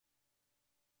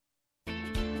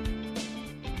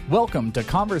Welcome to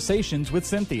Conversations with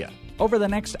Cinthia. Over the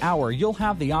next hour, you'll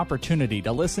have the opportunity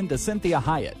to listen to Cinthia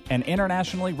Hiett, an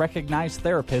internationally recognized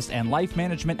therapist and life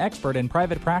management expert in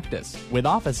private practice, with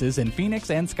offices in Phoenix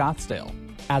and Scottsdale.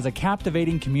 As a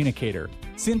captivating communicator,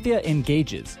 Cinthia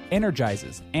engages,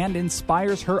 energizes, and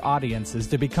inspires her audiences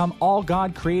to become all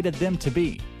God created them to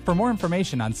be. For more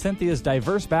information on Cinthia's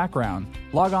diverse background,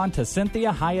 log on to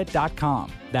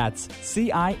CinthiaHiett.com. That's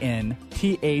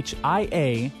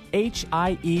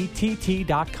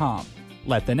CinthiaHiett.com.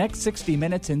 Let the next 60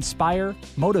 minutes inspire,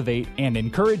 motivate, and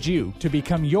encourage you to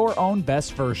become your own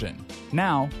best version.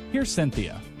 Now, here's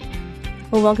Cinthia.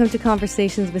 Well, welcome to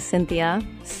Conversations with Cinthia.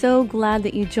 So glad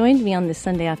that you joined me on this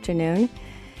Sunday afternoon.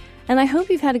 And I hope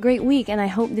you've had a great week, and I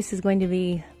hope this is going to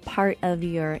be part of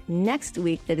your next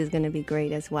week that is going to be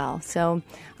great as well. So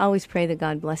I always pray that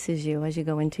God blesses you as you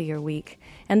go into your week,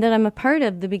 and that I'm a part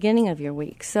of the beginning of your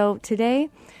week. So today,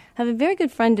 I have a very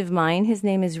good friend of mine. His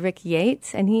name is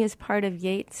Hiett, and he is part of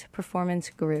Hiett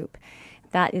Performance Group.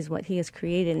 That is what he has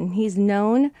created, and he's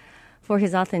known for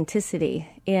his authenticity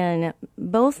in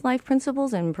both life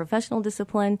principles and professional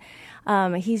discipline.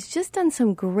 He's just done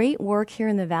some great work here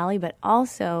in the Valley, but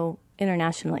also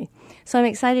internationally. So I'm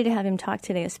excited to have him talk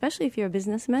today, especially if you're a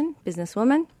businessman,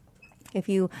 businesswoman, if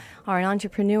you are an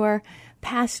entrepreneur,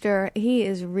 pastor. He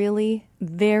is really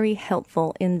very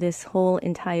helpful in this whole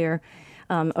entire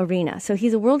arena. So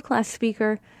he's a world-class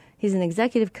speaker. He's an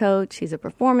executive coach. He's a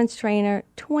performance trainer,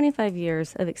 25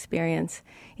 years of experience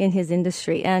in his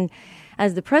industry. And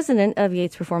as the president of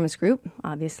Hiett Performance Group,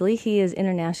 obviously, he is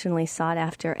internationally sought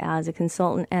after as a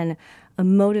consultant and a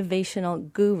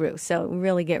motivational guru. So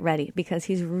really get ready because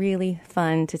he's really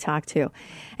fun to talk to.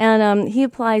 And he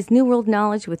applies New World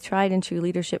knowledge with tried and true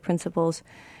leadership principles.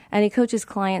 And he coaches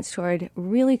clients toward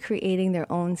really creating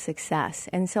their own success.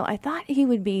 And so I thought he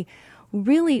would be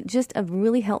really just a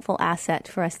really helpful asset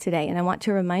for us today. And I want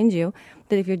to remind you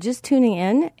that if you're just tuning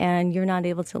in and you're not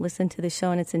able to listen to the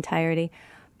show in its entirety,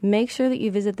 make sure that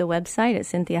you visit the website at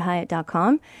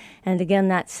CinthiaHiett.com. And again,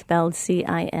 that's spelled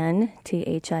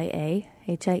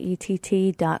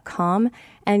CinthiaHiett.com.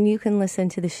 And you can listen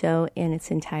to the show in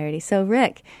its entirety. So,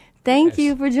 Rick, thank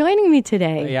you for joining me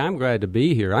today. Hey, I'm glad to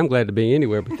be here. I'm glad to be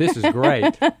anywhere, but this is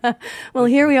great. Well,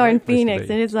 here we are in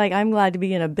Phoenix, and it's like I'm glad to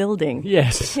be in a building.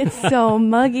 Yes. It's so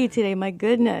muggy today, my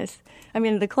goodness. I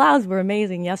mean, the clouds were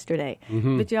amazing yesterday,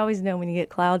 but you always know when you get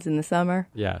clouds in the summer,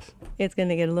 yes, it's going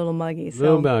to get a little muggy. A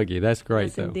little muggy. That's great,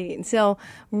 yes, though. Indeed. So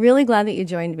really glad that you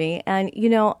joined me. And, you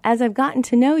know, as I've gotten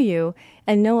to know you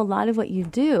and know a lot of what you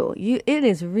do, it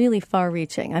is really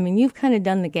far-reaching. I mean, you've kind of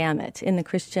done the gamut in the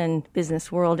Christian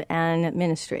business world and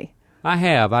ministry. I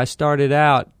have. I started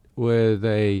out with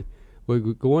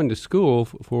going to school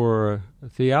for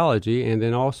theology and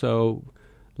then also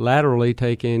laterally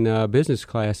taking business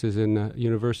classes in a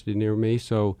university near me.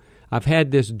 So I've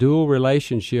had this dual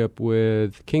relationship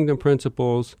with kingdom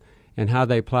principles and how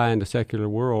they apply in the secular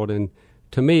world. And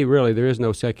to me, really, there is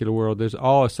no secular world. There's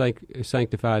all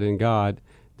sanctified in God.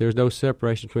 There's no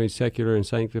separation between secular and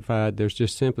sanctified. There's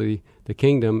just simply the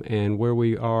kingdom and where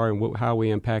we are and how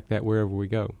we impact that wherever we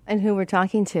go. And who we're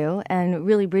talking to and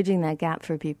really bridging that gap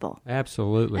for people.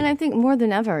 Absolutely. And I think more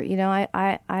than ever, you know,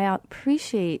 I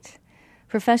appreciate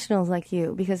professionals like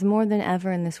you, because more than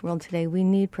ever in this world today, we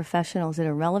need professionals that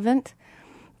are relevant,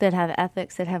 that have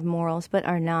ethics, that have morals, but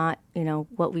are not, you know,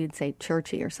 what we would say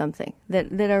churchy or something,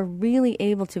 that are really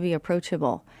able to be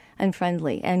approachable and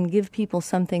friendly and give people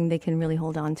something they can really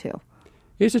hold on to.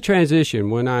 It's a transition.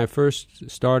 When I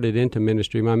first started into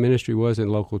ministry, my ministry was in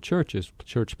local churches,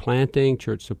 church planting,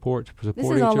 church supporting this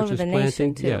is all churches over the planting.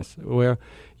 Nation, too. Yes. Well,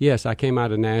 yes, I came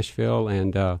out of Nashville,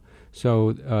 and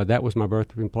so that was my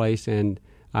birthplace, and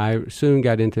I soon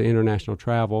got into international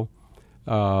travel.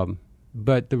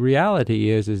 But the reality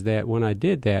is that when I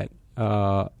did that,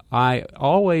 I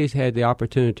always had the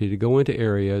opportunity to go into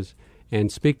areas and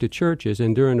speak to churches,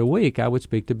 and during the week I would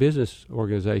speak to business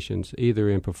organizations, either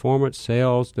in performance,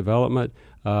 sales, development,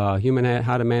 how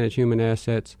to manage human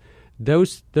assets.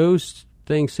 Those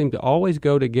things seem to always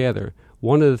go together.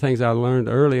 One of the things I learned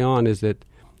early on is that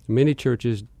many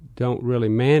churches don't really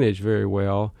manage very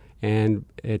well, and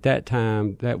at that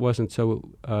time that wasn't so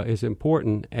as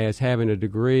important as having a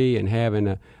degree and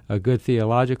having a good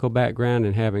theological background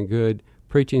and having good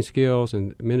preaching skills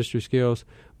and ministry skills.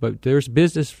 But there's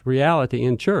business reality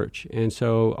in church, and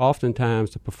so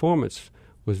oftentimes the performance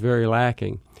was very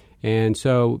lacking. And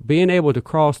so being able to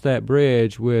cross that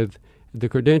bridge with the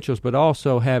credentials, but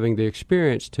also having the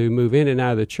experience to move in and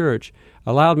out of the church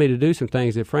allowed me to do some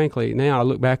things that, frankly, now I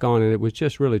look back on and it was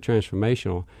just really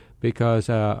transformational, because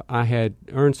I had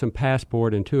earned some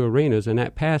passport in two arenas, and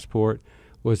that passport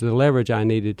was the leverage I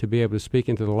needed to be able to speak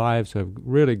into the lives of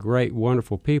really great,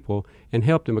 wonderful people and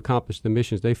help them accomplish the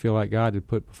missions they feel like God had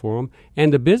put before them,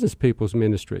 and the business people's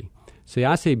ministry. See,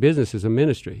 I see business as a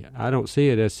ministry. I don't see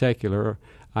it as secular.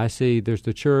 I see there's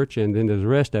the church and then there's the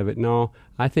rest of it. No,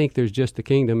 I think there's just the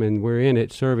kingdom, and we're in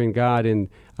it serving God, and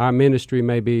our ministry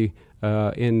may be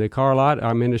in the car lot,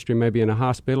 our ministry may be in a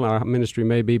hospital, our ministry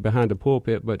may be behind the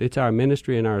pulpit, but it's our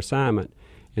ministry and our assignment.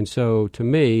 And so, to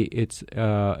me, it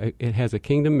has a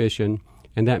kingdom mission,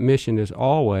 and that mission is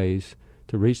always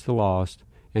to reach the lost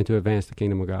and to advance the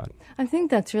kingdom of God. I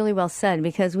think that's really well said,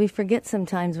 because we forget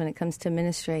sometimes when it comes to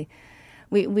ministry.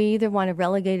 We either want to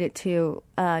relegate it to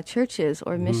churches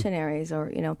or missionaries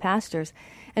or pastors,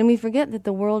 and we forget that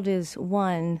the world is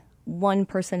one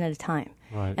person at a time.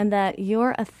 Right. And that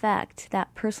your effect,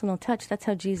 that personal touch, that's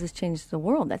how Jesus changed the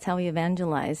world. That's how he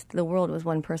evangelized the world, was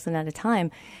one person at a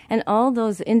time. And all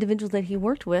those individuals that he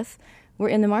worked with were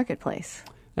in the marketplace.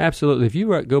 Absolutely. If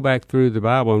you go back through the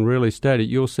Bible and really study,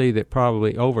 you'll see that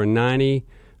probably over 95%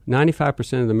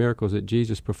 of the miracles that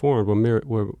Jesus performed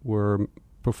were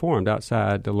performed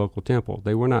outside the local temple.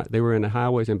 They were not. They were in the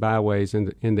highways and byways,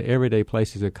 in the everyday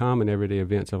places, the common everyday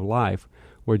events of life,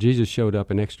 where Jesus showed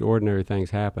up and extraordinary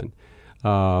things happened.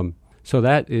 So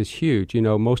that is huge.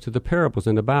 Most of the parables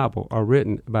in the Bible are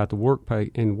written about the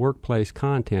workplace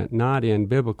content, not in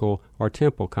biblical or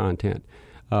temple content.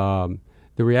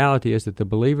 The reality is that the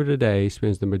believer today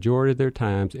spends the majority of their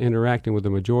times interacting with the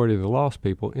majority of the lost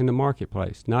people in the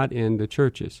marketplace, not in the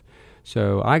churches.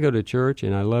 So I go to church,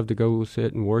 and I love to go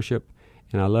sit and worship,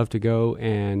 and I love to go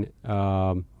and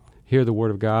hear the Word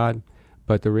of God.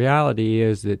 But the reality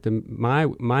is that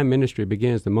my ministry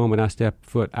begins the moment I step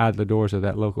foot out of the doors of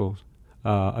that local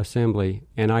assembly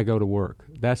and I go to work.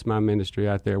 That's my ministry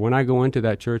out there. When I go into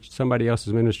that church, somebody else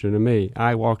is ministering to me.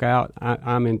 I walk out,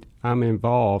 I'm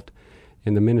involved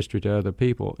in the ministry to other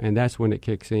people, and that's when it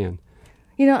kicks in.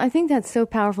 I think that's so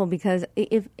powerful, because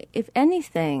if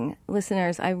anything,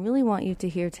 listeners, I really want you to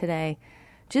hear today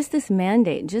just this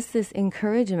mandate, just this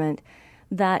encouragement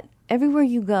that everywhere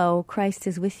you go, Christ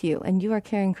is with you, and you are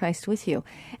carrying Christ with you.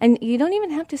 And you don't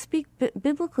even have to speak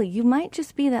biblically. You might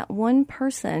just be that one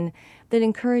person that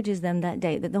encourages them that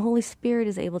day, that the Holy Spirit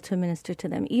is able to minister to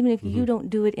them, even if you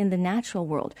don't do it in the natural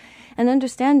world. And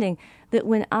understanding that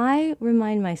when I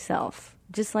remind myself,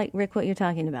 just like, Rick, what you're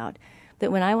talking about,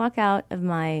 that when I walk out of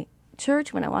my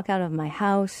church, when I walk out of my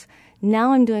house,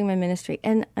 now I'm doing my ministry.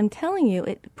 And I'm telling you,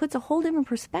 it puts a whole different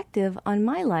perspective on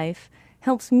my life,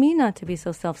 helps me not to be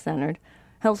so self-centered,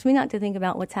 helps me not to think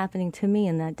about what's happening to me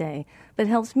in that day, but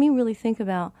helps me really think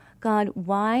about, God,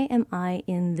 why am I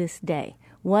in this day?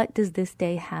 What does this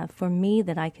day have for me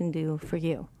that I can do for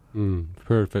you?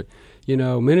 Perfect.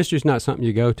 Ministry is not something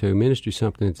you go to. Ministry is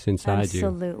something that's inside you.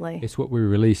 Absolutely. It's what we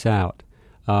release out.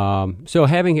 So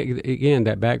having, again,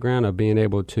 that background of being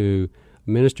able to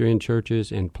minister in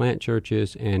churches and plant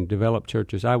churches and develop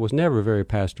churches, I was never very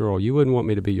pastoral. You wouldn't want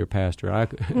me to be your pastor. I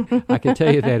can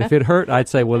tell you that. If it hurt, I'd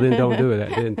say, well, then don't do it.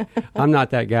 Then I'm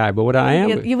not that guy. But what I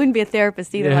am... You wouldn't be a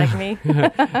therapist either, like me.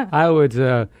 I would...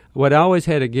 I always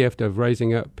had a gift of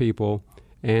raising up people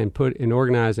and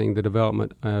organizing the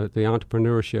development, the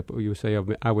entrepreneurship,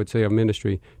 I would say, of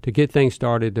ministry, to get things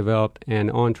started, developed, and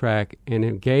on track, and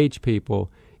engage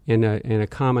people in a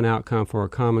common outcome for a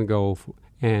common goal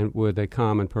and with a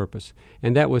common purpose.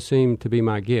 And that would seem to be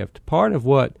my gift. Part of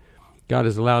what God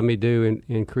has allowed me to do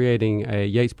in creating a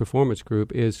Yates Performance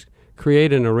Group is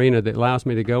create an arena that allows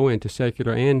me to go into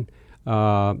secular and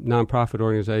nonprofit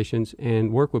organizations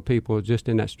and work with people just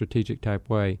in that strategic type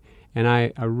way. And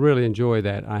I really enjoy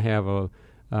that.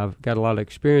 I've got a lot of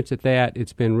experience at that.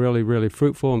 It's been really, really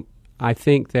fruitful. I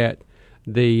think that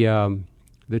the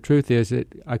truth is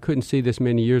that I couldn't see this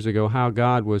many years ago how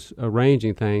God was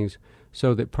arranging things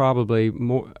so that probably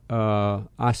more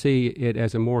I see it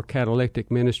as a more catalytic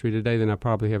ministry today than I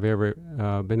probably have ever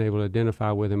been able to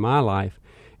identify with in my life,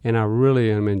 and I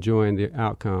really am enjoying the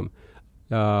outcome.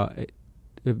 One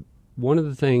of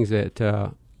the things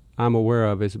that I'm aware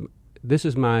of is this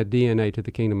is my DNA to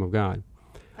the kingdom of God.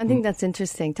 I think that's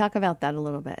interesting. Talk about that a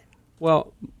little bit.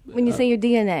 Well, when you say your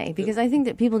DNA, because I think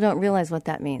that people don't realize what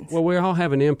that means. Well, we all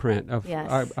have an imprint of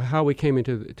Yes. how we came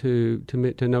into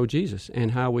to know Jesus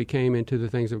and how we came into the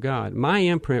things of God. My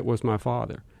imprint was my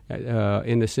father,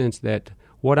 in the sense that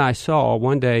what I saw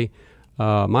one day,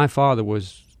 my father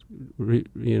was,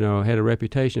 had a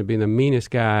reputation of being the meanest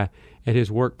guy at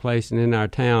his workplace and in our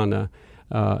town.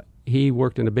 He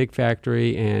worked in a big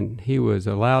factory, and he was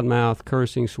a loudmouth,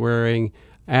 cursing, swearing,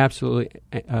 absolutely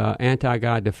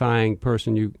anti-God, defying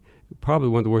person. Probably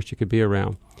one of the worst you could be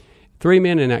around. three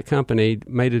men in that company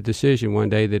made a decision one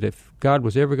day that if God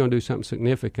was ever going to do something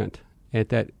significant at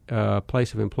that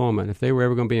place of employment, if they were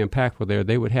ever going to be impactful there,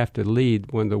 they would have to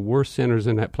lead one of the worst sinners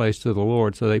in that place to the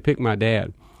Lord. So they picked my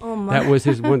dad. Oh my. That was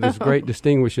one of his great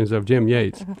distinguishings of Jim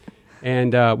Yates.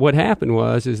 And what happened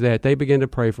is that they began to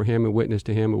pray for him and witness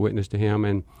to him and witness to him.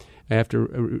 And after,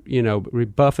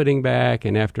 rebuffeting back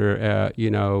and after,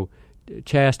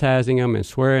 chastising them and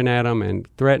swearing at them and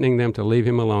threatening them to leave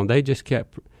him alone, they just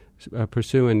kept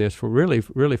pursuing this for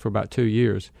really for about 2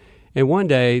 years. And one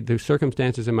day, the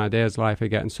circumstances in my dad's life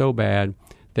had gotten so bad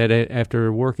that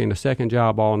after working a second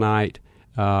job all night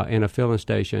in a filling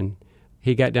station,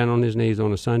 he got down on his knees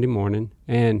on a Sunday morning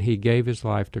and he gave his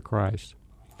life to Christ.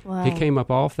 Wow. He came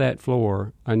up off that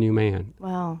floor a new man.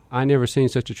 Wow. I've never seen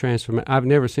such a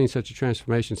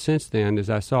transformation since then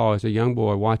as I saw as a young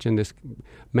boy watching this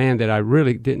man that I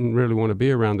really didn't want to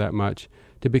be around that much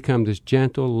to become this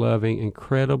gentle, loving,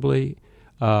 incredibly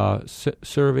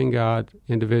serving God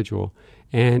individual.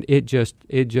 And it just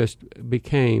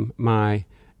became my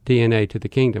DNA to the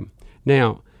kingdom.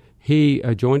 Now, he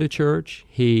joined a church.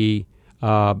 He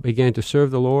began to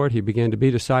serve the Lord. He began to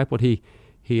be discipled.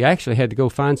 He actually had to go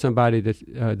find somebody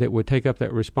that would take up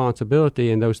that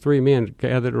responsibility, and those three men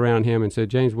gathered around him and said,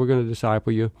 James, we're going to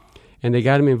disciple you. And they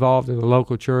got him involved in the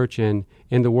local church and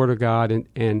in the Word of God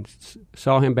and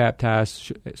saw him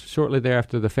baptized. Shortly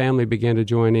thereafter, the family began to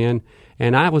join in,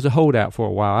 and I was a holdout for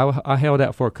a while. I held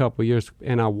out for a couple of years,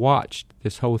 and I watched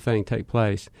this whole thing take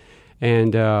place.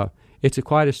 And it's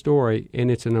quite a story,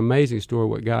 and it's an amazing story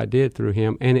what God did through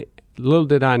him. And little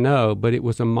did I know, but it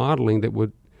was a modeling that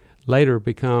would later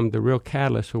become the real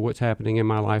catalyst for what's happening in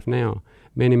my life now,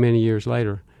 many, many years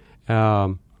later.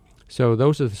 So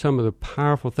those are some of the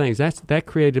powerful things. That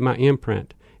created my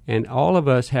imprint. And all of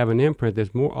us have an imprint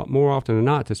that's more often than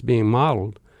not that's being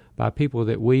modeled by people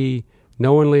that we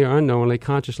knowingly or unknowingly,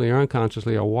 consciously or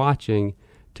unconsciously are watching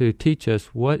to teach us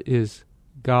what is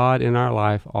God in our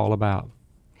life all about.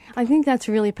 I think that's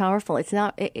really powerful. It's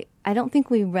not. I don't think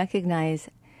we recognize.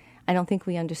 I don't think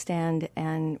we understand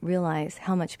and realize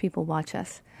how much people watch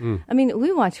us. I mean,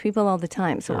 we watch people all the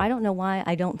time, so Sure. I don't know why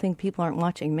I don't think people aren't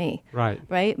watching me. Right.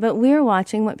 Right? But we're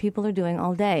watching what people are doing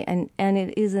all day, and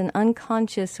it is an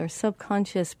unconscious or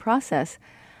subconscious process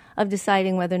of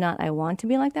deciding whether or not I want to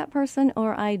be like that person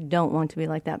or I don't want to be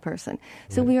like that person.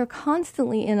 So we are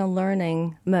constantly in a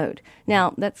learning mode.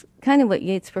 Now, that's kind of what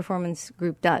Yates Performance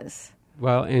Group does.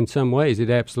 Well, in some ways,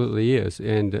 it absolutely is.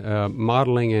 And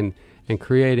modeling and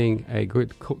creating a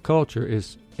good culture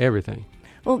is everything.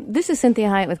 Well, this is Cinthia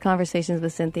Hiett with Conversations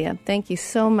with Cinthia. Thank you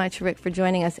so much, Rick, for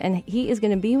joining us. And he is going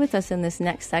to be with us in this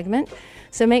next segment.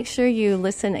 So make sure you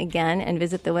listen again and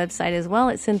visit the website as well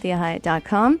at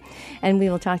CinthiaHiett.com. And we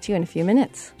will talk to you in a few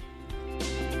minutes.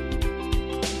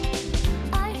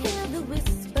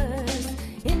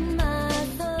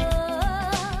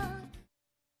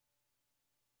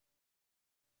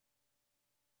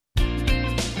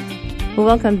 Well,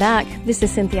 welcome back. This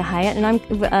is Cinthia Hiett,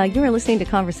 and you are listening to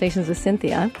Conversations with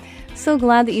Cinthia. So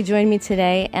glad that you joined me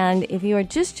today. And if you are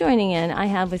just joining in, I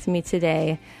have with me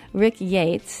today Rick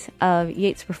Yates of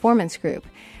Yates Performance Group.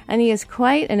 And he is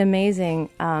quite an amazing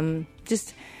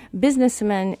just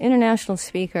businessman, international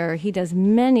speaker. He does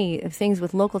many things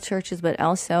with local churches, but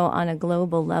also on a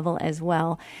global level as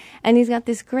well. And he's got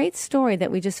this great story that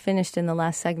we just finished in the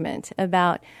last segment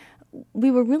about,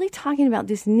 we were really talking about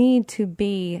this need to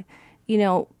be,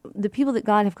 the people that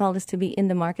God have called us to be in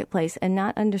the marketplace, and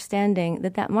not understanding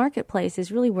that marketplace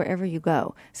is really wherever you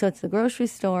go. So it's the grocery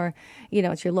store,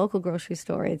 it's your local grocery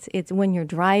store. It's when you're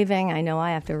driving. I know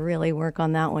I have to really work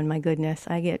on that one. My goodness,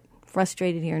 I get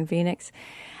frustrated here in Phoenix.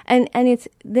 And it's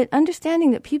that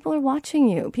understanding that people are watching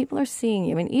you, people are seeing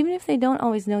you. And even if they don't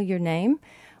always know your name,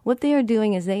 what they are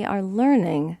doing is they are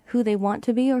learning who they want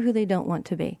to be or who they don't want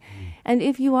to be. And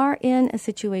if you are in a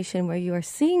situation where you are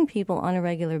seeing people on a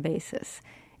regular basis,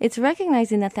 it's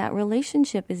recognizing that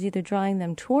relationship is either drawing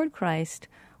them toward Christ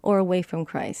or away from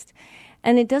Christ.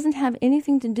 And it doesn't have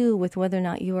anything to do with whether or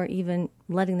not you are even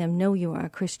letting them know you are a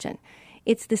Christian.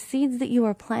 It's the seeds that you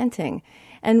are planting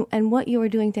and what you are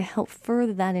doing to help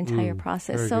further that entire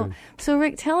process. So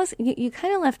Rick, tell us, you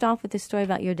kind of left off with this story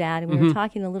about your dad, and we were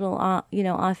talking a little,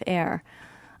 off air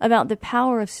about the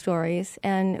power of stories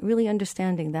and really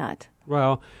understanding that.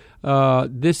 Well,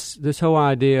 this whole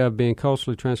idea of being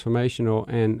culturally transformational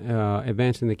and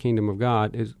advancing the kingdom of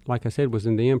God is, like I said, was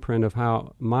in the imprint of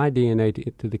how my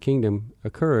DNA to the kingdom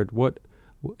occurred.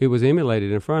 It was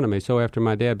emulated in front of me. So after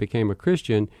my dad became a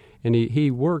Christian, and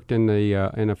he worked in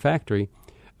a factory,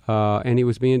 and he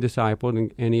was being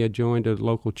discipled, and he had joined a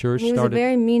local church. He was a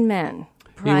very mean man.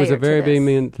 prior he was a very to big this.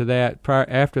 man to that.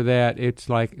 After that, it's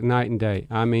like night and day.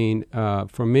 I mean,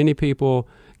 for many people,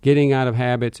 getting out of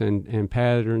habits and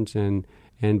patterns and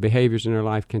behaviors in their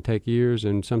life can take years,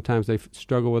 and sometimes they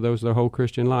struggle with those their whole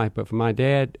Christian life. But for my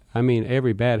dad, I mean,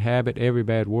 every bad habit, every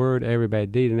bad word, every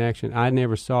bad deed and action, I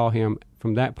never saw him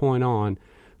from that point on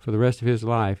for the rest of his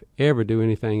life ever do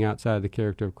anything outside the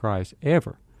character of Christ,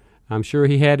 ever. I'm sure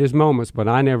he had his moments, but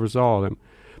I never saw them.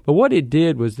 But what it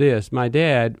did was this. My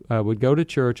dad would go to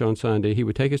church on Sunday. He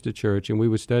would take us to church, and we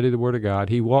would study the Word of God.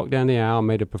 He walked down the aisle,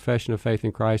 made a profession of faith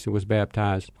in Christ, and was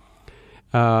baptized.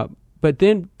 But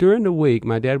then during the week,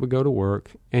 my dad would go to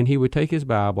work, and he would take his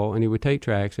Bible, and he would take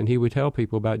tracts, and he would tell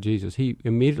people about Jesus. He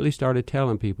immediately started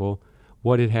telling people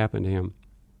what had happened to him.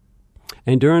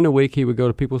 And during the week, he would go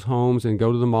to people's homes and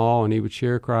go to the mall, and he would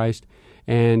share Christ.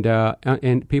 And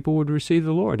people would receive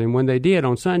the Lord. And when they did,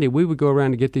 on Sunday, we would go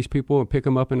around and get these people and pick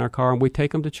them up in our car, and we'd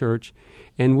take them to church.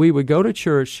 And we would go to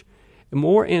church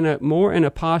more in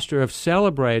a posture of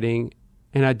celebrating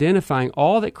and identifying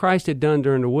all that Christ had done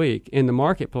during the week in the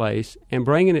marketplace, and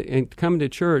bringing it and coming to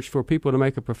church for people to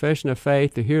make a profession of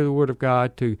faith, to hear the Word of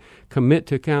God, to commit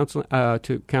to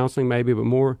counseling maybe, but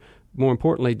more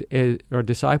importantly, or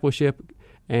discipleship,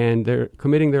 and they're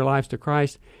committing their lives to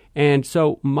Christ. And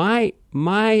so my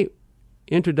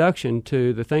introduction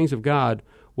to the things of God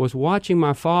was watching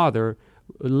my father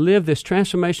live this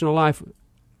transformational life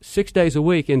 6 days a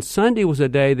week. And Sunday was a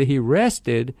day that he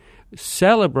rested,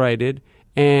 celebrated,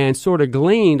 and sort of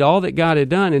gleaned all that God had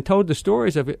done and told the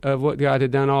stories of what God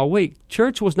had done all week.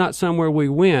 Church was not somewhere we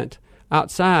went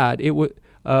outside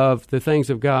of the things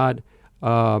of God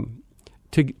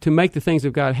to make the things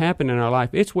of God happen in our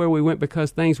life. It's where we went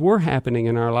because things were happening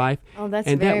in our life. Oh, that's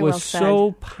and very that was well said.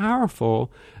 So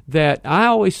powerful that I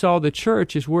always saw the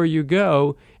church as where you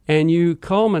go and you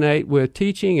culminate with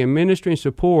teaching and ministry and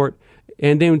support,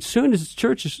 and then as soon as the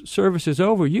church service is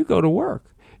over, you go to work.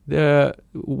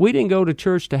 We didn't go to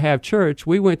church to have church.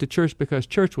 We went to church because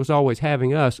church was always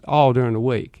having us all during the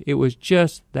week. It was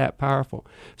just that powerful.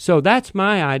 So that's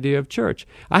my idea of church.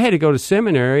 I had to go to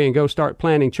seminary and go start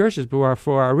planting churches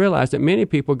before I realized that many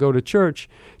people go to church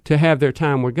to have their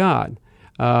time with God.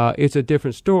 It's a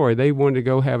different story. They wanted to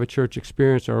go have a church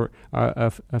experience or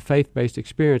a faith-based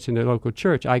experience in their local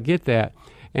church. I get that.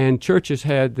 And churches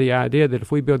had the idea that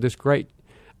if we build this great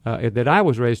that I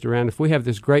was raised around, if we have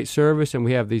this great service and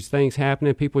we have these things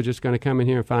happening, people are just going to come in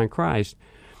here and find Christ.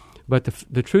 But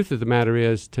the truth of the matter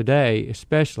is, today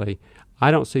especially, I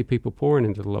don't see people pouring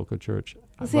into the local church.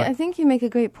 Well, see, I think you make a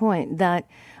great point that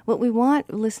what we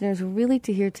want listeners really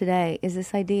to hear today is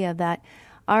this idea that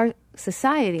our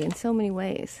society in so many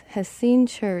ways has seen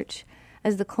church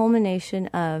as the culmination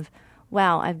of,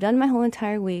 wow, I've done my whole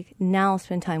entire week, now I'll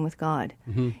spend time with God.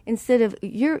 Mm-hmm. Instead of,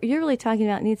 you're really talking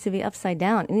about it needs to be upside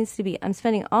down. It needs to be, I'm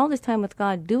spending all this time with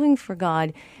God, doing for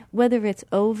God, whether it's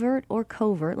overt or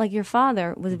covert. Like your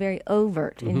father was very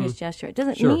overt in his gesture. It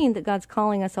doesn't mean that God's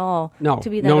calling us all to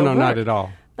be that overt. No, not at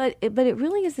all. But it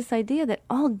really is this idea that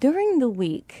all during the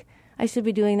week I should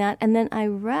be doing that, and then I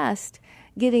rest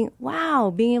being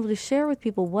able to share with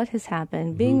people what has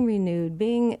happened, being renewed,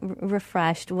 being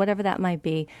refreshed, whatever that might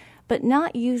be, but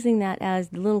not using that as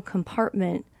the little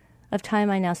compartment of time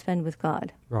I now spend with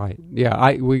God. Right.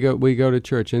 Yeah. We go to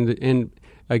church, and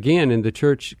again in the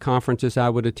church conferences I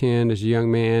would attend as a young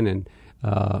man, and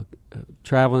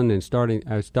traveling and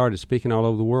I started speaking all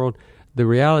over the world. The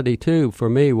reality too for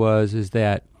me is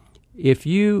that if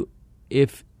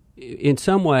in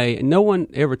some way, no one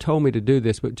ever told me to do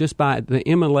this, but just by the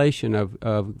emulation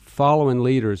of following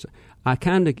leaders, I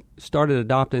kind of started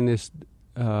adopting this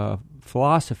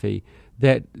philosophy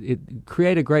that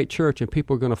create a great church and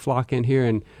people are going to flock in here.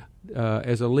 And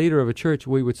as a leader of a church,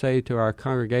 we would say to our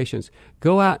congregations,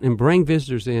 go out and bring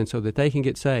visitors in so that they can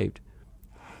get saved.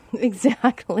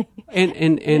 Exactly. And yes,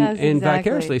 and exactly.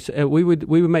 vicariously, we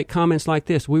would make comments like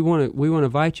this: we want to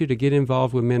invite you to get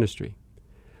involved with ministry.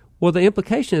 Well, the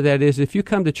implication of that is if you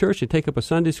come to church and take up a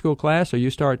Sunday school class, or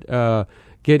you start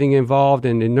getting involved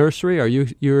in the nursery, or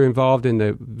you're involved in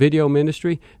the video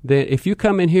ministry, then if you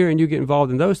come in here and you get involved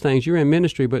in those things, you're in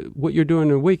ministry. But what you're doing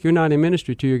in a week, you're not in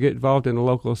ministry till you get involved in the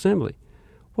local assembly.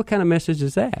 What kind of message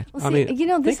is that? Well, see,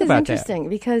 this is interesting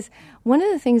because one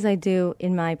of the things I do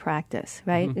in my practice,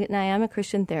 right, and I am a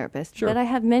Christian therapist, but I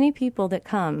have many people that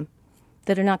come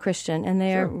that are not Christian, and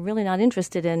they are really not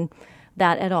interested in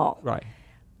that at all. Right.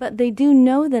 But they do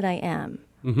know that I am.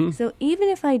 Mm-hmm. So even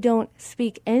if I don't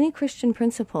speak any Christian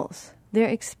principles, their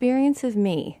experience of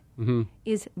me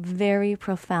is very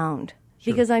profound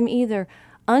because I'm either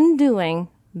undoing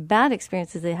bad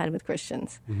experiences they had with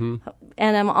Christians.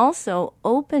 And I'm also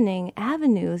opening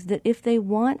avenues that if they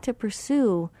want to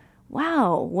pursue,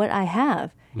 what I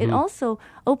have, it also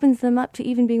opens them up to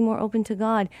even being more open to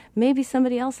God. Maybe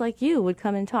somebody else like you would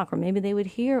come and talk, or maybe they would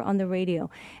hear on the radio.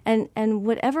 And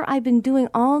whatever I've been doing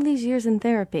all these years in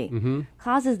therapy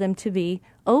causes them to be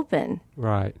open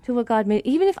to what God made,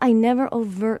 even if I never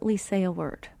overtly say a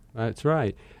word. That's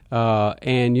right.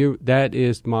 And that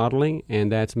is modeling, and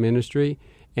that's ministry.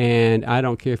 And I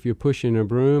don't care if you're pushing a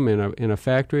broom in a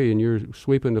factory and you're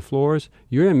sweeping the floors,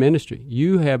 you're in ministry.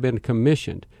 You have been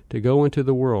commissioned to go into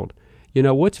the world. You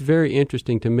know, what's very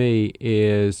interesting to me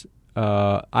is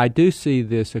I do see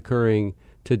this occurring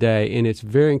today, and it's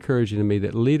very encouraging to me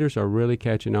that leaders are really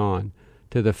catching on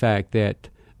to the fact that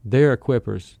they're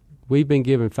equippers. We've been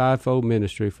given fivefold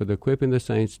ministry for the equipping the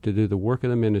saints to do the work of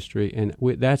the ministry, and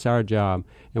that's our job.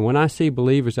 And when I see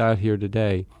believers out here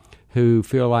today who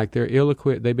feel like they're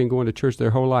ill-equipped, they've been going to church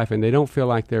their whole life, and they don't feel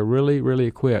like they're really, really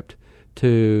equipped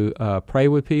to pray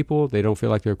with people, they don't feel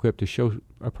like they're equipped to show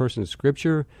a person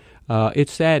Scripture,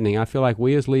 it's saddening. I feel like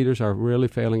we as leaders are really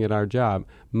failing at our job.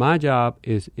 My job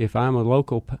is, if I'm a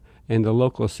local in the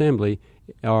local assembly,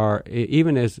 or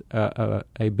even as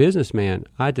a businessman,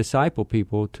 I disciple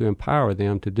people to empower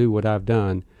them to do what I've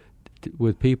done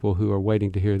with people who are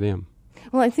waiting to hear them.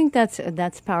 Well, I think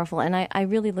that's powerful, and I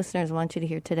really, listeners, want you to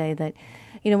hear today that,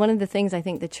 one of the things I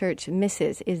think the church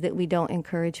misses is that we don't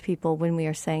encourage people when we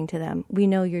are saying to them, we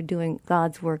know you're doing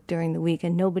God's work during the week,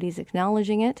 and nobody's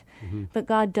acknowledging it, but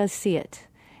God does see it.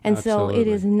 And Absolutely. So it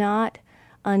is not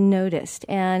unnoticed.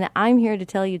 And I'm here to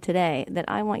tell you today that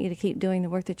I want you to keep doing the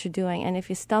work that you're doing. And if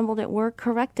you stumbled at work,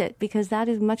 correct it, because that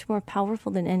is much more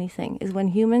powerful than anything, is when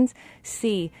humans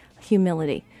see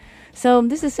humility. So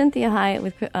this is Cinthia Hiett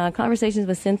with Conversations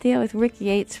with Cinthia with Rick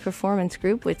Yates Performance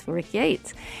Group with Rick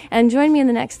Yates. And join me in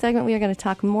the next segment. We are going to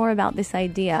talk more about this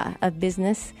idea of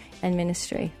business and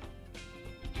ministry.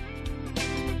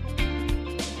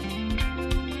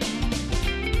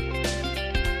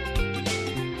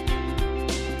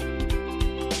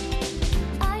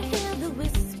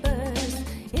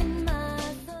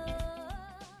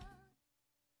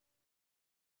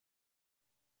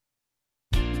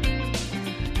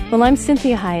 Well, I'm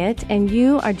Cinthia Hiett, and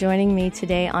you are joining me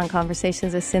today on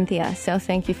Conversations with Cinthia. So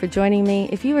thank you for joining me.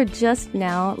 If you are just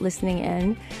now listening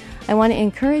in, I want to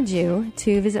encourage you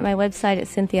to visit my website at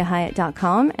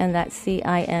CinthiaHiett.com, and that's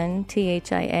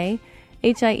CinthiaHiett.com.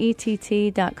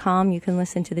 You can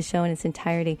listen to the show in its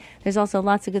entirety. There's also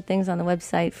lots of good things on the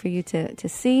website for you to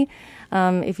see.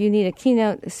 If you need a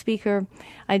keynote speaker,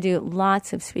 I do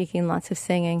lots of speaking, lots of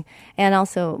singing, and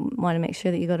also want to make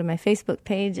sure that you go to my Facebook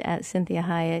page at Cinthia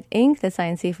Hiett Inc., that's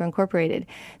INC for Incorporated.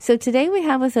 So today we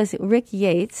have with us Rick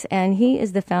Yates, and he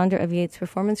is the founder of Yates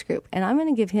Performance Group. And I'm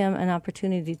going to give him an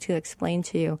opportunity to explain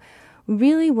to you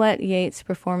really what Yates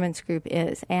Performance Group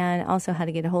is, and also how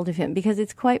to get a hold of him, because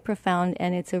it's quite profound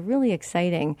and it's a really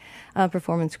exciting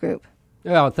performance group.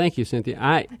 Well, thank you, Cinthia.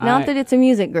 Not that it's a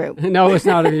music group. No, it's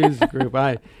not a music group.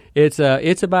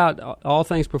 It's about all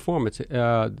things performance.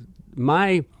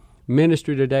 My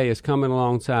ministry today is coming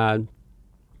alongside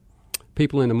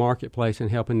people in the marketplace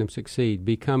and helping them succeed,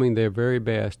 becoming their very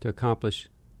best to accomplish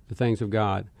the things of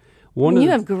God. You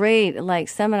have great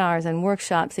seminars and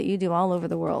workshops that you do all over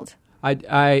the world.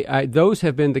 Those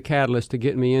have been the catalyst to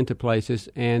get me into places,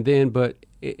 and then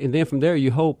from there,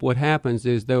 you hope what happens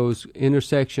is those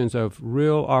intersections of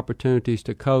real opportunities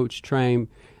to coach, train,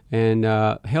 and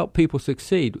help people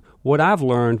succeed. What I've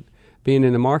learned being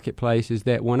in the marketplace is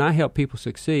that when I help people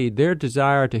succeed, their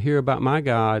desire to hear about my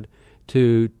God,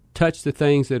 to touch the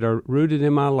things that are rooted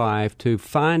in my life, to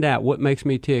find out what makes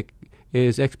me tick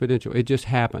is exponential. It just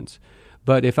happens.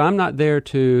 But if I'm not there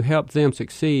to help them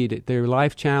succeed at their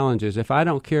life challenges, if I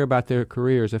don't care about their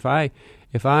careers, if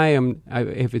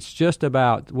it's just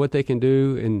about what they can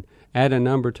do and add a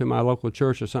number to my local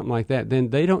church or something like that, then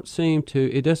they don't seem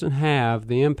to. It doesn't have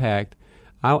the impact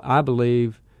I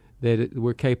believe that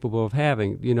we're capable of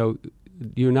having.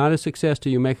 You're not a success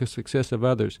till you make a success of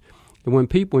others. And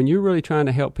when you're really trying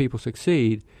to help people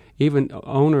succeed, even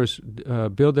owners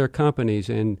build their companies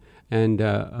and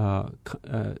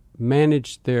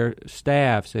manage their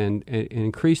staffs and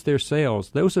increase their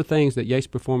sales. Those are things that Yates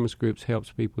Performance Groups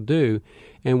helps people do.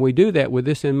 And we do that with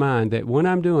this in mind, that when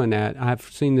I'm doing that, I've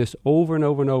seen this over and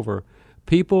over and over.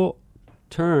 People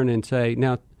turn and say,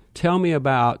 now tell me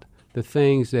about the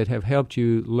things that have helped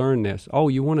you learn this. Oh,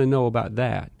 you want to know about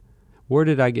that. Where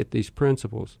did I get these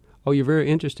principles? Oh, you're very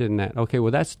interested in that. Okay,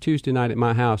 well, that's Tuesday night at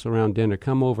my house around dinner.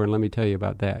 Come over and let me tell you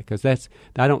about that, because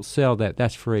I don't sell that.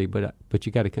 That's free, but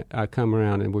you got to come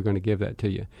around and we're going to give that to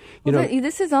you.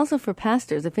 This is also for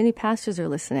pastors. If any pastors are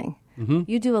listening,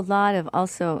 you do a lot of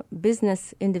also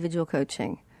business individual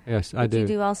coaching. Yes, I do. You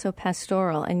do also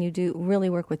pastoral, and you do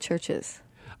really work with churches.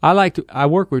 I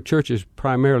work with churches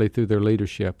primarily through their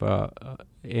leadership,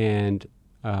 and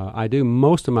I do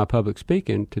most of my public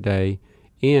speaking today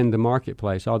in the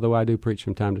marketplace, although I do preach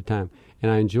from time to time,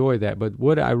 and I enjoy that. But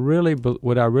what I really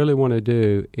want to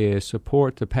do is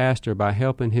support the pastor by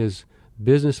helping his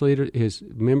business leader, his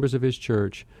members of his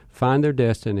church, find their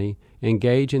destiny,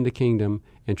 engage in the kingdom,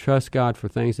 and trust God for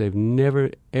things they've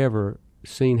never, ever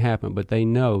seen happen, but they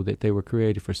know that they were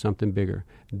created for something bigger.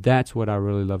 That's what I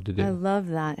really love to do. I love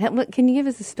that. Can you give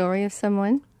us a story of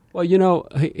someone? Well,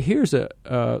 here's a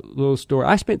little story.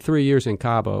 I spent 3 years in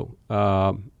Cabo,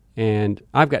 and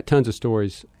I've got tons of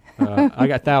stories. I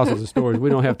got thousands of stories. We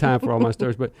don't have time for all my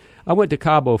stories, but I went to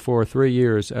Cabo for 3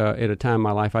 years at a time in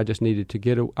my life. I just needed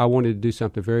to I wanted to do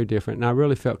something very different, and I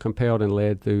really felt compelled and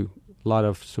led through a lot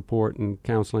of support and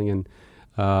counseling and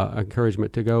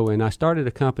encouragement to go. And I started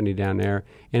a company down there,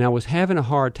 and I was having a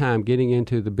hard time getting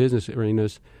into the business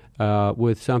arenas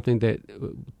with something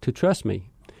to trust me.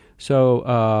 So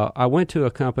I went to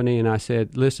a company and I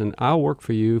said, listen, I'll work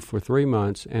for you for 3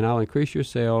 months and I'll increase your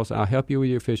sales, I'll help you with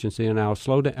your efficiency, and I'll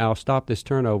stop this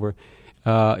turnover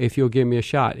if you'll give me a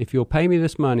shot. If you'll pay me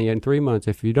this money in 3 months,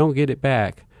 if you don't get it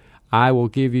back, I will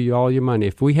give you all your money.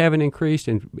 If we haven't increased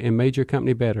and made your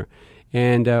company better.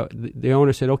 And the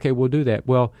owner said, okay, we'll do that.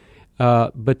 Well,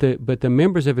 but the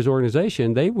members of his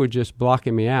organization, they were just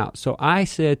blocking me out. So I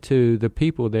said to the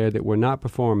people there that were not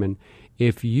performing,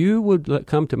 if you would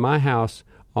come to my house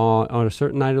on a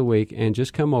certain night of the week and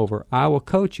just come over, I will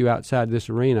coach you outside this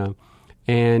arena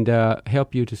and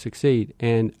help you to succeed.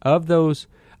 And of those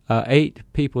 8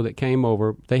 people that came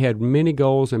over, they had many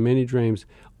goals and many dreams.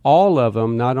 All of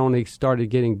them not only started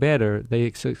getting better,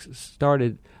 they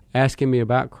started asking me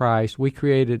about Christ. We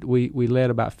led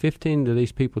about 15 of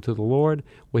these people to the Lord.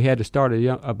 We had to start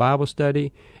a Bible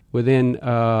study. Within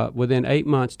 8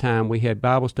 months' time, we had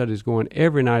Bible studies going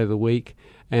every night of the week.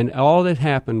 And all that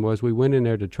happened was we went in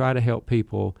there to try to help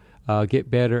people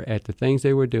get better at the things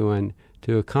they were doing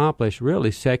to accomplish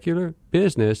really secular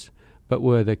business, but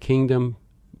with a kingdom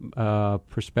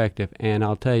perspective. And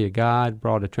I'll tell you, God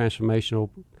brought a transformational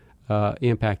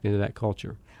impact into that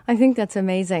culture. I think that's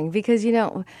amazing because,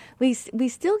 we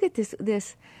still get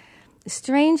this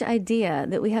strange idea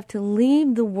that we have to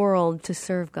leave the world to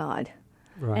serve God.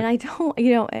 Right. And I don't,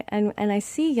 and I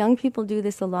see young people do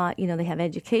this a lot. They have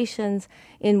educations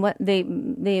in what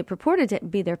they purported to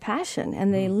be their passion,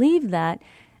 and they leave that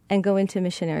and go into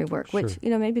missionary work, Sure. which,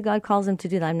 maybe God calls them to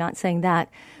do that. I'm not saying that.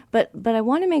 But I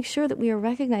want to make sure that we are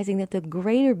recognizing that the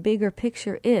greater, bigger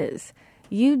picture is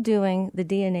you doing the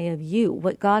DNA of you,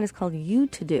 what God has called you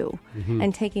to do,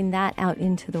 and taking that out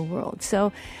into the world.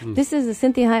 So this is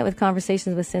Cinthia Hiett with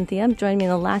Conversations with Cinthia. Join me in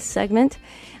the last segment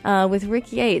with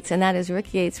Rick Yates, and that is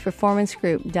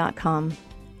rickYatesPerformanceGroup.com.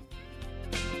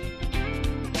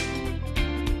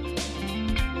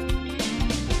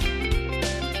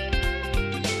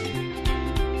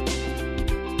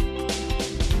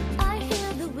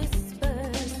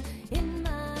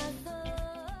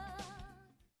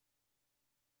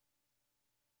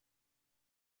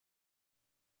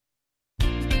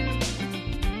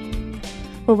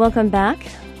 Well, welcome back.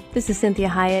 This is Cinthia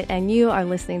Hiett, and you are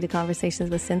listening to Conversations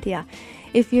with Cinthia.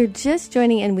 If you're just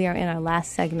joining in, we are in our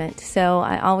last segment, so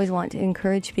I always want to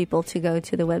encourage people to go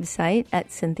to the website at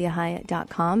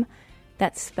CinthiaHiett.com.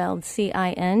 That's spelled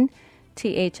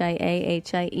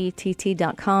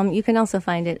CINTHIAHIETT.com. You can also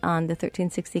find it on the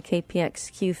 1360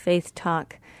 KPXQ Faith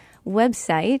Talk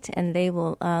website, and they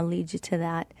will lead you to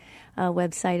that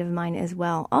website of mine as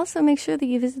well. Also, make sure that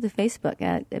you visit the Facebook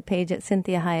page at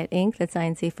Cinthia Hiett Inc. That's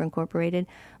INC for Incorporated.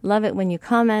 Love it when you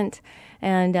comment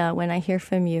and when I hear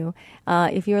from you.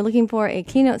 If you're looking for a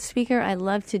keynote speaker, I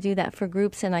love to do that for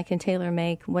groups, and I can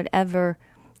tailor-make whatever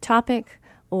topic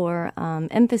or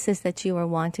emphasis that you are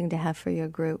wanting to have for your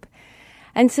group.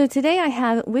 And so today I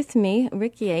have with me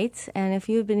Rick Yates, and if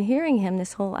you've been hearing him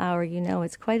this whole hour, you know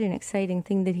it's quite an exciting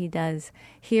thing that he does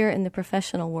here in the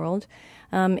professional world,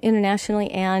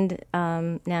 internationally and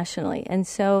nationally. And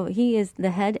so he is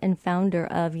the head and founder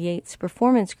of Yates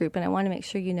Performance Group, and I want to make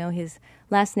sure you know his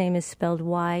last name is spelled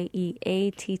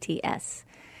YEATTS.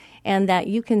 And that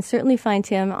you can certainly find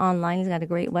him online. He's got a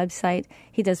great website.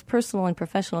 He does personal and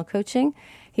professional coaching.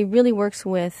 He really works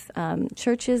with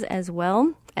churches as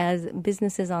well as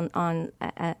businesses on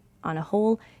a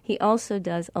whole. He also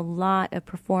does a lot of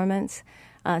performance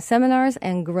seminars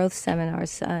and growth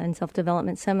seminars and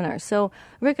self-development seminars. So,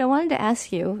 Rick, I wanted to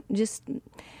ask you, just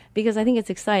because I think it's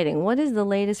exciting, what is the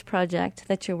latest project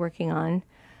that you're working on,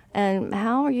 and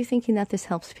how are you thinking that this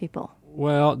helps people?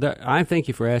 Well, I thank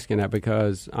you for asking that,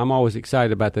 because I'm always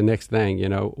excited about the next thing. You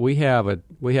know, we have a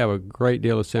great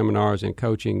deal of seminars and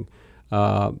coaching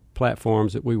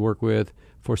platforms that we work with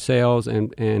for sales,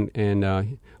 and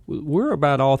we're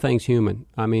about all things human.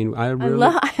 I mean, we're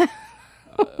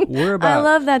about. I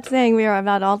love that saying. We are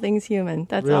about all things human.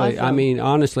 That's really awesome. I mean,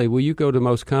 honestly, well, you go to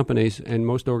most companies and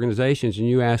most organizations, and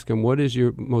you ask them, what is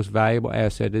your most valuable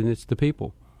asset, and it's the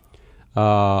people.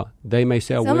 They may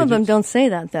sell. Some widgets. of them don't say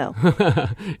that, though.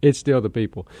 It's still the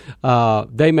people.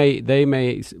 They may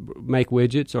make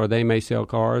widgets, or they may sell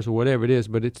cars, or whatever it is,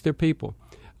 but it's their people.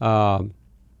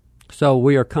 So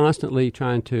we are constantly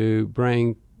trying to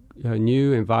bring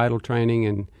new and vital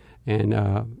training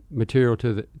and material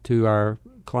to our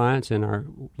clients and our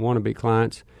wannabe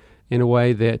clients in a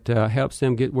way that helps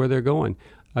them get where they're going.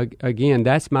 Again,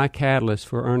 that's my catalyst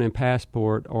for earning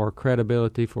passport or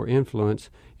credibility for influence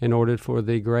in order for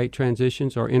the great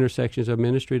transitions or intersections of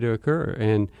ministry to occur.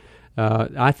 And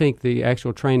I think the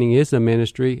actual training is the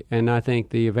ministry, and I think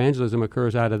the evangelism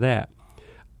occurs out of that.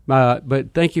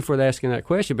 But thank you for asking that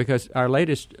question, because our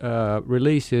latest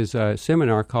release is a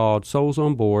seminar called Souls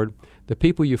on Board, The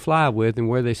People You Fly With and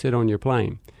Where They Sit on Your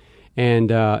Plane.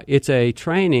 And it's a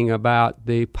training about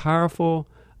the powerful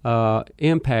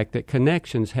impact that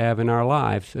connections have in our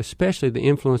lives, especially the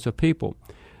influence of people.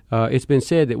 It's been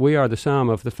said that we are the sum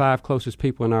of the 5 closest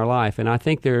people in our life, and I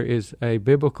think there is a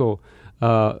biblical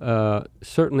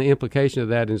certainly implication of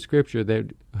that in Scripture,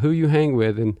 that who you hang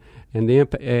with and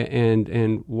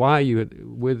why you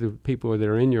with the people that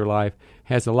are in your life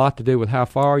has a lot to do with how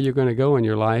far you're going to go in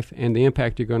your life and the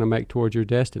impact you're going to make towards your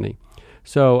destiny.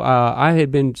 So I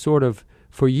had been sort of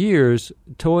for years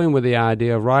toying with the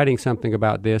idea of writing something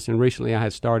about this, and recently I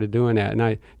had started doing that. And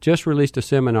I just released a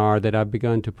seminar that I've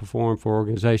begun to perform for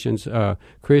organizations,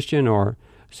 Christian or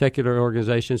secular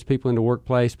organizations, people in the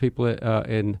workplace, people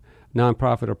in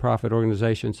nonprofit or profit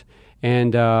organizations.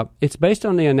 And it's based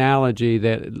on the analogy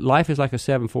that life is like a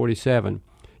 747.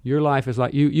 Your life is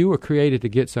like, you were created to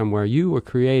get somewhere. You were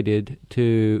created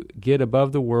to get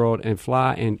above the world and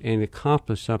fly and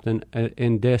accomplish something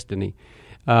in destiny.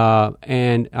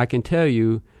 And I can tell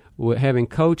you, having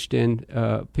coached in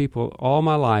people all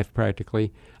my life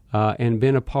practically, and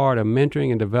been a part of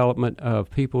mentoring and development of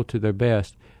people to their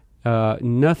best,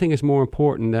 nothing is more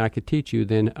important that I could teach you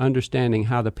than understanding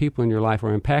how the people in your life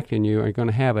are impacting you are going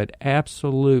to have an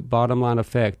absolute bottom line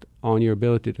effect on your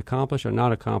ability to accomplish or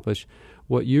not accomplish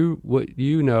what you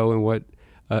know and what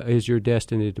is your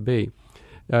destiny to be.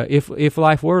 If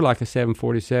life were like a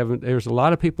 747, there's a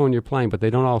lot of people on your plane, but they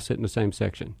don't all sit in the same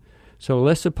section. So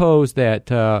let's suppose that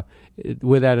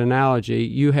with that analogy,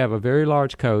 you have a very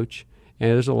large coach,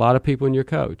 and there's a lot of people in your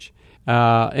coach.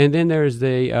 And then there's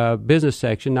the business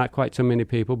section, not quite so many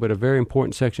people, but a very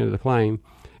important section of the plane.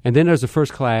 And then there's the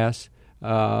first class,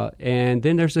 and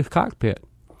then there's the cockpit.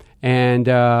 And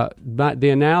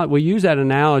we use that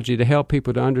analogy to help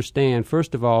people to understand,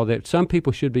 first of all, that some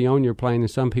people should be on your plane and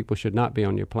some people should not be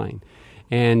on your plane.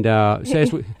 And yeah,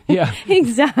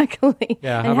 exactly.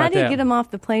 Yeah, and how do you get them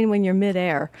off the plane when you're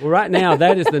midair? Well, right now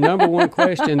that is the number one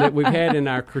question that we've had in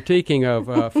our critiquing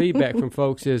of feedback from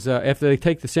folks is after they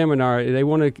take the seminar, they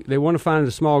want to find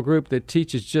a small group that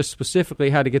teaches just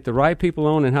specifically how to get the right people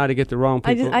on and how to get the wrong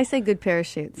people. I say good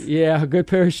parachutes. Yeah, good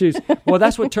parachutes. Well,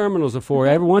 that's what terminals are for.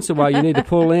 Every once in a while, you need to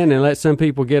pull in and let some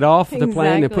people get off the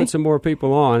plane and put some more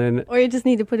people on, or you just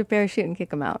need to put a parachute and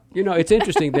kick them out. You know, it's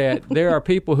interesting that there are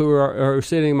people who are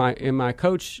sitting in my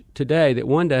coach today that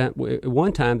one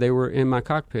time they were in my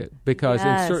cockpit because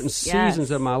in certain seasons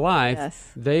of my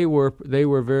life they were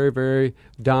very, very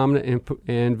dominant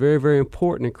and very, very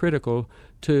important and critical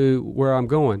to where I'm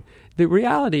going. The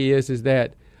reality is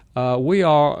that we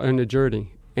are on a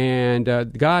journey, and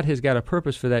God has got a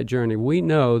purpose for that journey. We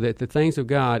know that the things of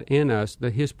God in us,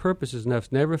 that His purposes in us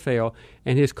never fail,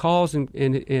 and His calls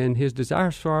and His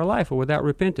desires for our life are without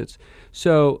repentance.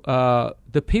 So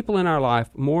the people in our life,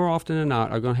 more often than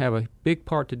not, are going to have a big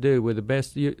part to do with the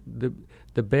best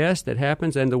that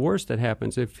happens and the worst that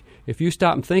happens. If you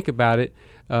stop and think about it,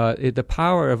 the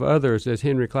power of others, as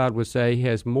Henry Cloud would say,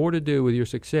 has more to do with your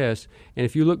success. And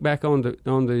if you look back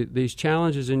on these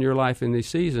challenges in your life in these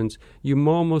seasons, you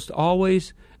almost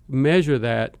always measure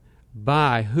that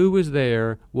by who was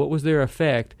there, what was their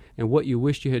effect, and what you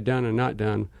wished you had done or not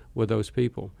done with those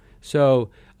people. So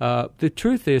the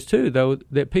truth is, too, though,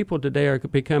 that people today are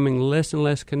becoming less and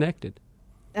less connected.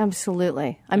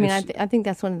 Absolutely. I mean, I think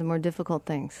that's one of the more difficult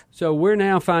things. So we're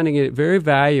now finding it very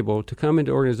valuable to come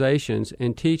into organizations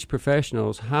and teach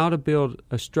professionals how to build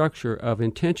a structure of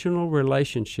intentional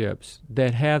relationships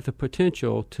that have the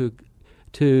potential to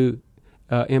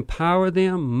empower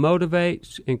them,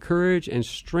 motivate, encourage, and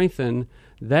strengthen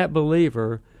that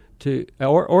believer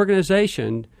or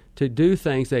organization to do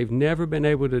things they've never been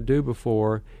able to do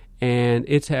before, and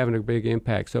it's having a big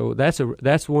impact. So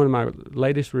that's one of my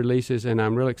latest releases, and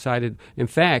I'm really excited. In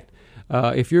fact,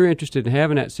 if you're interested in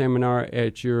having that seminar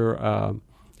at your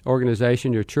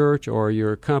organization, your church, or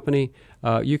your company,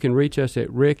 you can reach us at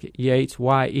Rick Yates,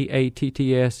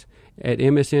 Yeatts, at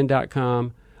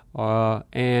msn.com, or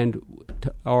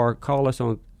call us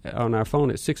on our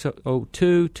phone at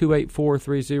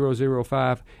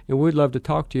 602-284-3005, and we'd love to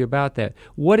talk to you about that.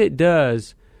 What it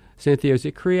does, Cinthia, is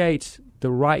it creates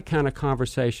the right kind of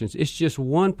conversations. It's just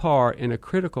one part and a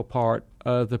critical part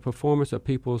of the performance of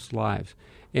people's lives,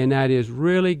 and that is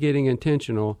really getting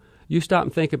intentional. You stop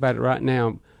and think about it right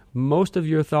now. Most of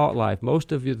your thought life,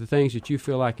 most of the things that you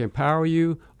feel like empower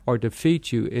you or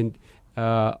defeat you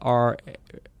are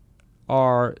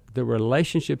the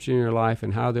relationships in your life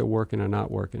and how they're working or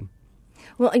not working.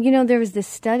 Well, there was this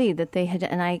study that they had,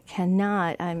 and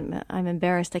I'm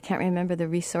embarrassed, I can't remember the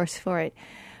resource for it,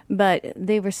 but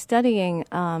they were studying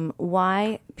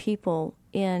why people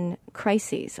in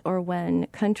crises, or when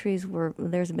countries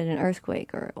there's been an earthquake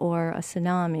or a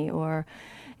tsunami or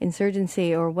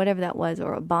insurgency or whatever that was,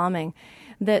 or a bombing,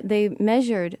 that they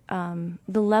measured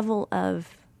the level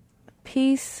of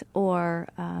peace or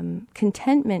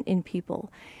contentment in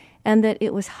people, and that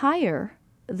it was higher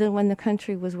than when the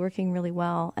country was working really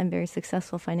well and very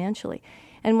successful financially.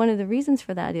 And one of the reasons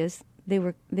for that is they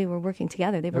were working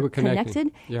together. They were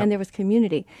connected, yeah. And there was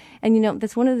community. And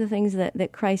that's one of the things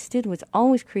that Christ did, was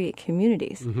always create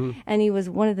communities. Mm-hmm.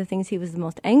 And one of the things he was the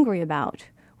most angry about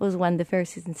was when the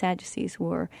Pharisees and Sadducees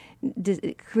were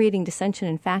creating dissension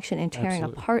and faction and tearing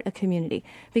Absolutely. apart a community,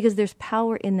 because there's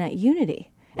power in that unity.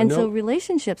 And so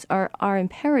relationships are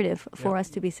imperative for us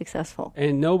to be successful.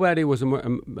 And nobody was a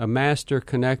master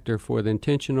connector for the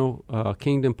intentional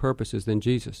kingdom purposes than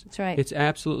Jesus. That's right. It's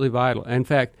absolutely vital. In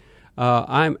fact,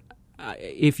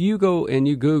 if you go and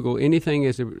you Google anything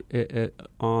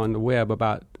on the web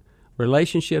about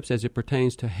relationships as it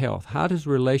pertains to health, how does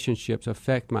relationships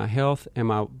affect my health and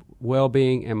my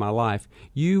well-being and my life,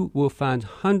 you will find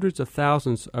hundreds of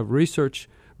thousands of research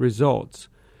results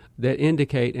that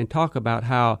indicate and talk about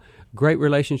how great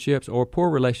relationships or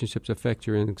poor relationships affect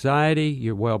your anxiety,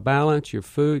 your well-balance, your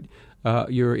food,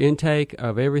 your intake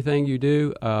of everything you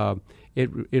do.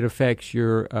 It affects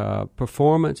your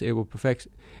performance. It will affect,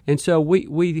 and so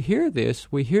we hear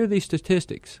this. We hear these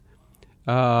statistics,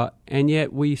 and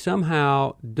yet we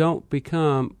somehow don't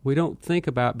think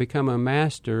about becoming a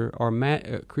master or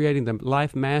creating the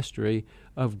life mastery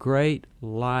of great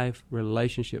life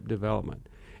relationship development.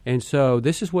 And so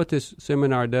this is what this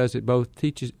seminar does. It both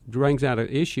brings out an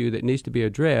issue that needs to be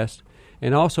addressed,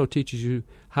 and also teaches you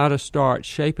how to start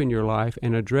shaping your life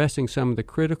and addressing some of the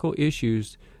critical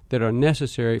issues that are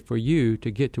necessary for you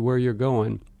to get to where you're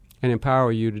going, and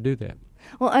empower you to do that.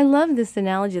 Well, I love this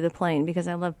analogy of the plane, because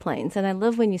I love planes. And I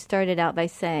love when you started out by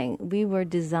saying we were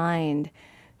designed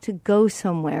to go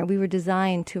somewhere. We were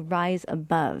designed to rise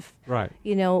above, right?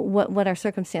 What our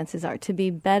circumstances are, to be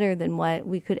better than what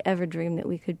we could ever dream that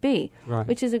we could be, right?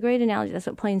 Which is a great analogy. That's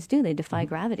what planes do. They defy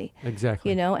gravity.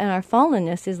 Exactly. And our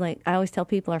fallenness is like, I always tell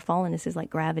people, our fallenness is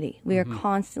like gravity. We are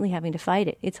constantly having to fight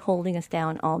it. It's holding us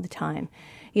down all the time,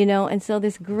 and so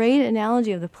this great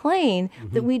analogy of the plane,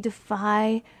 that we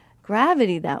defy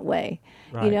gravity that way,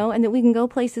 right. And that we can go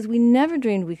places we never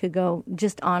dreamed we could go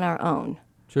just on our own.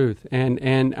 Truth.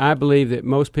 And I believe that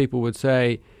most people would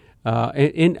say,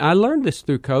 and I learned this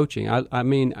through coaching. I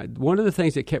mean, one of the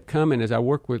things that kept coming as I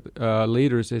work with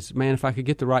leaders is, man, if I could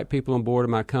get the right people on board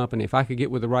in my company, if I could get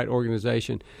with the right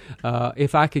organization,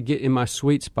 if I could get in my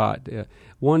sweet spot.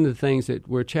 One of the things that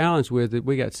we're challenged with, that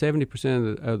we got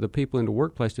 70% of the people in the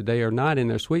workplace today are not in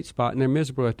their sweet spot, and they're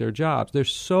miserable at their jobs.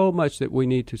 There's so much that we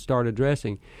need to start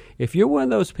addressing. If you're one of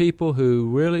those people who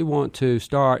really want to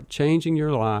start changing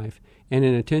your life in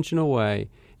an intentional way,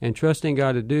 and trusting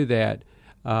God to do that,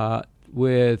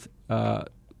 with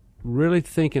really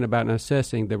thinking about and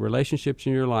assessing the relationships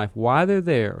in your life, why they're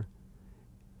there,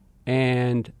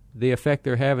 and the effect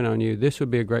they're having on you, this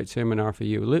would be a great seminar for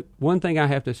you. One thing I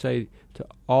have to say to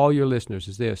all your listeners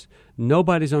is this: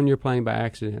 nobody's on your plane by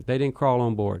accident. They didn't crawl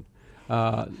on board.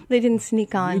 They didn't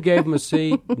sneak on. You gave them a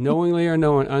seat, knowingly or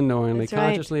unknowingly, That's right.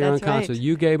 consciously or That's unconsciously. right.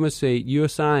 You gave them a seat, you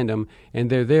assigned them, and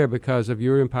they're there because of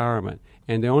your empowerment.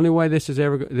 And the only way that's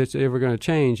ever going to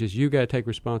change is you got to take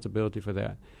responsibility for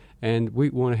that. And we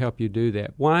want to help you do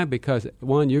that. Why? Because,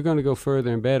 one, you're going to go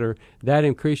further and better. That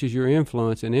increases your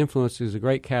influence, and influence is a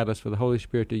great catalyst for the Holy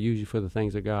Spirit to use you for the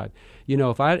things of God. You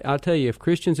know, I'll tell you, if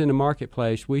Christians in the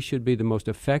marketplace, we should be the most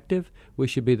effective, we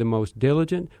should be the most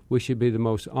diligent, we should be the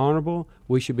most honorable,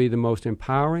 we should be the most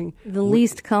empowering. The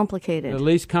least complicated. The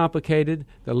least complicated,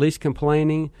 the least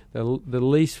complaining, the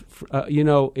least,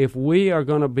 if we are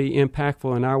going to be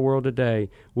impactful in our world today,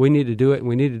 we need to do it, and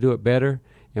we need to do it better,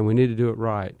 and we need to do it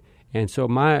right. And so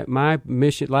my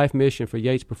mission, life mission for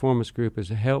Yates Performance Group is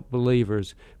to help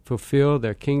believers fulfill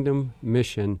their kingdom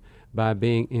mission by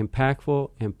being impactful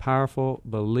and powerful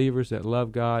believers that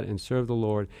love God and serve the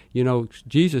Lord. You know,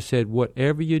 Jesus said,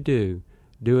 whatever you do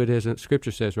it as, Scripture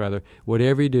says rather,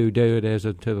 whatever you do it as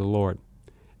unto the Lord.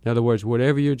 In other words,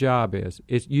 whatever your job is,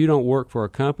 you don't work for a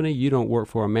company, you don't work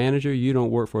for a manager, you don't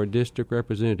work for a district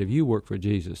representative, you work for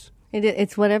Jesus.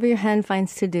 It's whatever your hand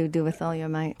finds to do with all your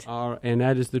might. And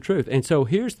that is the truth. And so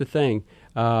here's the thing.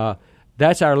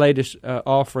 That's our latest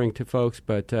offering to folks.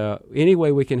 But any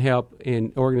way we can help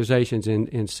in organizations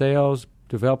in sales,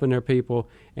 developing their people,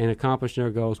 and accomplishing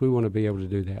their goals, we want to be able to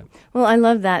do that. Well, I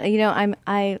love that. You know,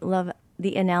 I love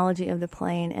the analogy of the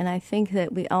plane. And I think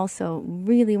that we also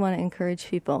really want to encourage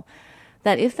people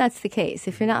that if that's the case,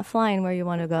 if you're not flying where you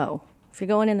want to go, if you're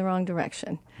going in the wrong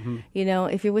direction, you know,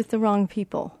 if you're with the wrong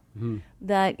people,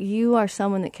 that you are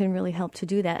someone that can really help to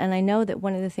do that. And I know that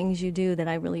one of the things you do that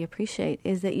I really appreciate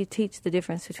is that you teach the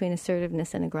difference between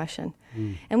assertiveness and aggression.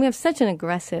 And we have such an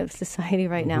aggressive society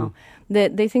right now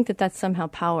that they think that that's somehow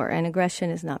power, and aggression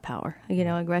is not power. You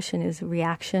know, aggression is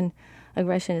reaction.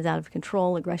 Aggression is out of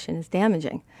control. Aggression is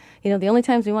damaging. You know, the only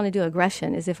times we want to do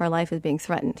aggression is if our life is being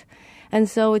threatened. And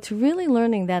so it's really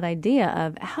learning that idea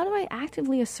of how do I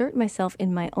actively assert myself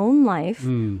in my own life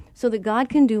so that God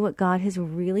can do what God has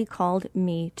really called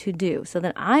me to do, so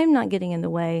that I'm not getting in the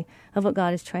way of what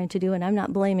God is trying to do, and I'm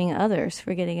not blaming others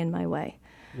for getting in my way.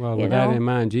 Well, with that in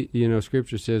mind, you know,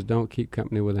 Scripture says don't keep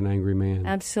company with an angry man.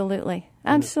 Absolutely.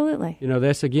 Absolutely. You know,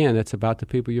 that's about the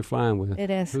people you're flying with. It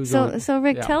is. So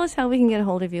Rick, tell us how we can get a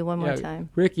hold of you one more time.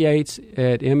 Rick Yates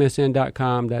at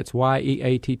msn.com. That's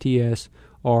YEATTS.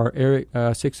 Or Eric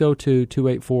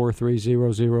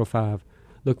 602-284-3005.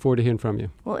 Look forward to hearing from you.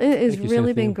 Well, it has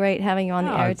really been great having you on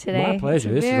the air today. My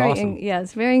pleasure. This is awesome.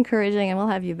 It's very encouraging, and we'll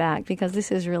have you back because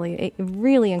this is really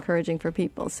encouraging for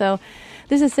people. So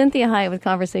this is Cinthia Hiett with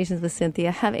Conversations with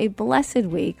Cinthia. Have a blessed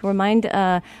week. Want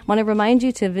to remind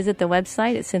you to visit the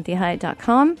website at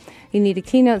CinthiaHiett.com. You need a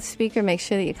keynote speaker. Make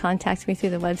sure that you contact me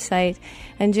through the website.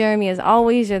 And Jeremy, as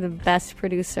always, you're the best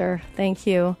producer. Thank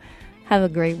you. Have a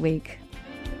great week.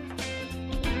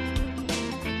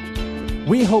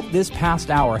 We hope this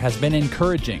past hour has been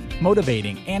encouraging,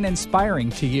 motivating, and inspiring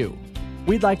to you.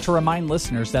 We'd like to remind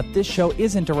listeners that this show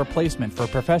isn't a replacement for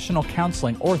professional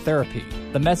counseling or therapy.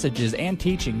 The messages and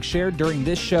teachings shared during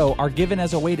this show are given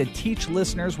as a way to teach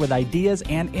listeners with ideas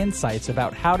and insights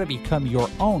about how to become your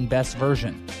own best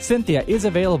version. Cinthia is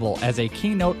available as a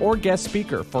keynote or guest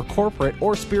speaker for corporate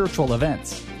or spiritual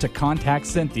events. To contact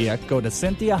Cinthia, go to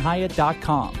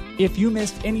CinthiaHiett.com. If you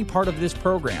missed any part of this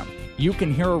program, you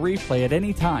can hear a replay at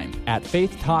any time at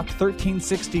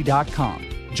faithtalk1360.com.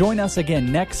 Join us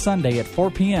again next Sunday at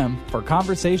 4 p.m. for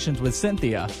Conversations with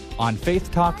Cinthia on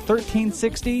Faith Talk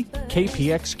 1360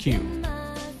 KPXQ.